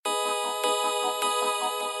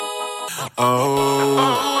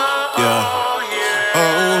Oh, yeah.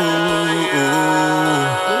 Oh,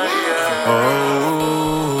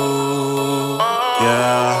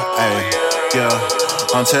 yeah. Ay, yeah.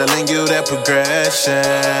 I'm telling you that progression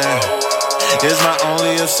is my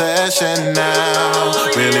only obsession now.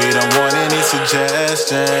 Really don't want any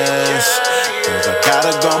suggestions, 'cause I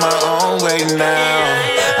gotta go my own way now.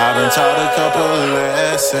 I've been taught a couple of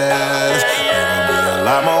lessons. There's gonna be a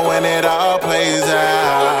lot more when it all plays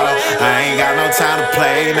out. I ain't got no time to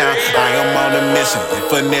play now. I am on a mission.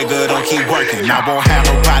 If a nigga don't keep working, I won't have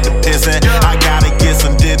no pot to pissing. I gotta get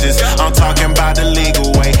some digits. I'm talking about the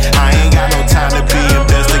legal way. I ain't got no time to be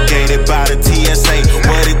investigated by the TSA.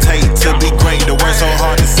 What it take to be great? The work so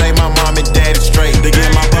hard to say my mom and daddy straight. To get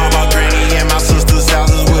my baba granny and my sister's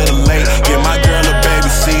houses with a lake. Get my girl a baby,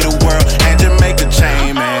 see the world, and just make a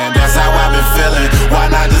change, man. That's how I've been feeling. Why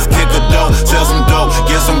not just kick a dope, sell some dope,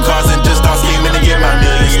 get some cars and just start scheming to get my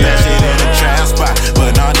millions. Stash it in a trap spot,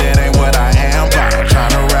 but no, that ain't what I am. I'm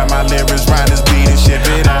trying to wrap my lyrics round this beat and ship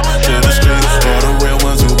it out to the streets. For the real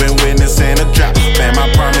ones who've been witnessing a drop. Man, I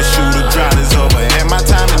promise you the drought is over and my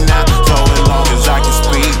time is now. So as long as I can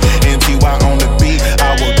speak and TY on the beat,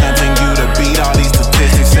 I will continue to beat all these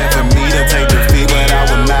statistics. Except for me to take defeat, but I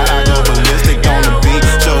will not. I go ballistic on the beat.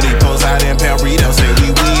 Show these posts out in Perito, say we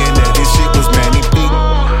and that this shit was many feet.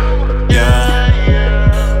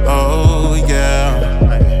 Yeah. Oh yeah.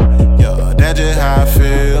 Yeah, that's just how I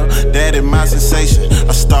feel. That is my sensation.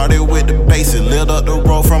 I started with the basics, lived up the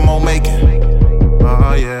road from home making.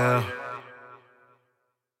 Oh yeah.